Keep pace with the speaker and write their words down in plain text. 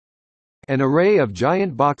An array of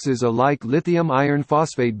giant boxes alike lithium iron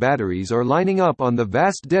phosphate batteries are lining up on the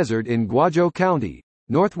vast desert in Guazhou County,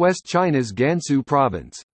 northwest China's Gansu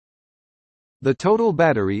province. The total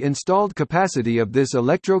battery installed capacity of this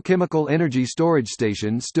electrochemical energy storage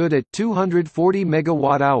station stood at 240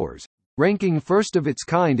 megawatt-hours, ranking first of its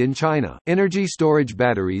kind in China. Energy storage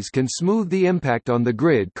batteries can smooth the impact on the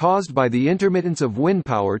grid caused by the intermittence of wind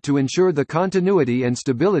power to ensure the continuity and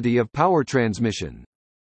stability of power transmission.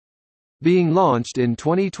 Being launched in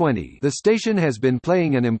 2020, the station has been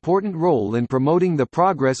playing an important role in promoting the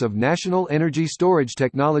progress of national energy storage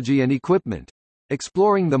technology and equipment,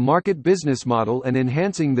 exploring the market business model and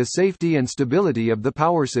enhancing the safety and stability of the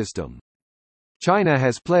power system. China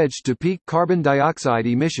has pledged to peak carbon dioxide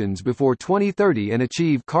emissions before 2030 and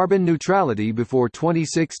achieve carbon neutrality before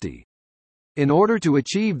 2060. In order to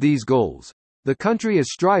achieve these goals, the country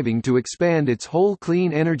is striving to expand its whole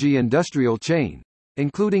clean energy industrial chain,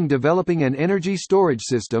 including developing an energy storage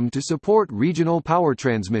system to support regional power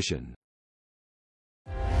transmission.